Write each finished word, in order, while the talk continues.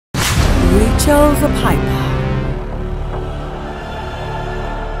Rachel the Piper.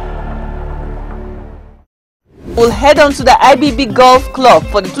 We'll head on to the IBB Golf Club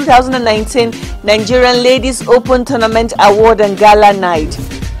for the 2019 Nigerian Ladies Open Tournament Award and Gala Night.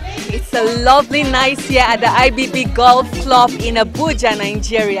 It's a lovely night here at the IBB Golf Club in Abuja,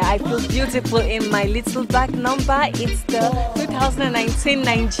 Nigeria. I feel beautiful in my little bag number. It's the 2019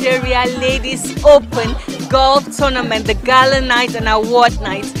 Nigeria Ladies Open Golf Tournament, the Gala Night and Award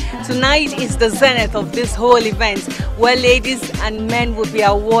Night. Tonight is the zenith of this whole event, where ladies and men will be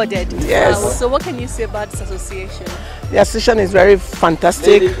awarded. Yes. So what can you say about this association? The association is very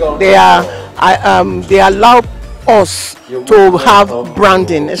fantastic. They allow us to have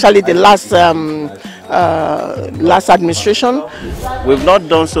branding, especially the last administration. We've not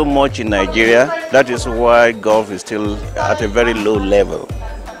done so much in Nigeria. That is why golf is still at a very low level.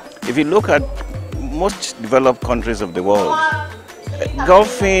 If you look at most developed countries of the world,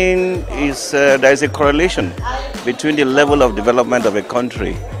 golfing is, there is a correlation between the level of development of a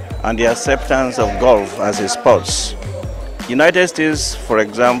country and the acceptance of golf as a sport. United States, for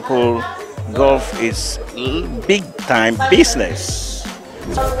example, golf is big time business.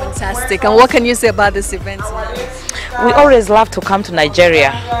 Fantastic. And what can you say about this event tonight? We always love to come to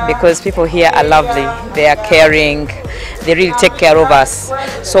Nigeria because people here are lovely. They are caring. They really take care of us.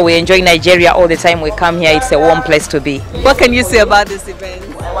 So we enjoy Nigeria all the time. We come here. It's a warm place to be. What can you say about this event?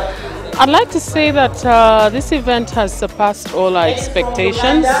 I'd like to say that this event has surpassed all our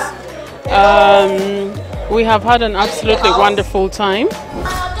expectations. We have had an absolutely wonderful time.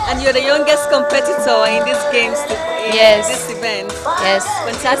 And you're the youngest competitor in these games, this event. Yes.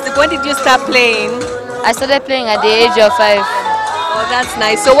 Fantastic. When did you start playing? I started playing at the age of 5. Oh, that's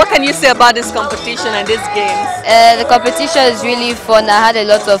nice. So what can you say about this competition and these games? The competition is really fun. I had a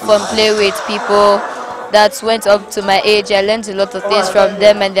lot of fun playing with people that went up to my age. I learned a lot of things from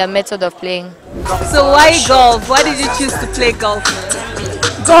them and their method of playing. So why golf? Why did you choose to play golf?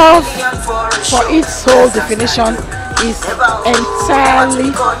 Golf, for its whole definition, is entirely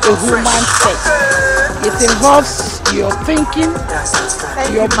a human sex. It involves your thinking,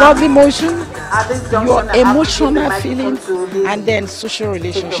 your body motion, your emotional feelings, and then social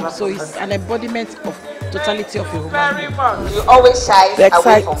relationships. So it's an embodiment of totality of a human being. The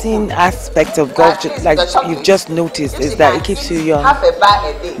exciting aspect of golf, like you've just noticed, is that it keeps you young,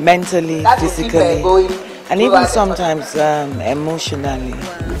 mentally, physically, and even sometimes emotionally.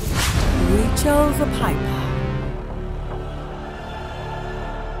 Rachel the Piper.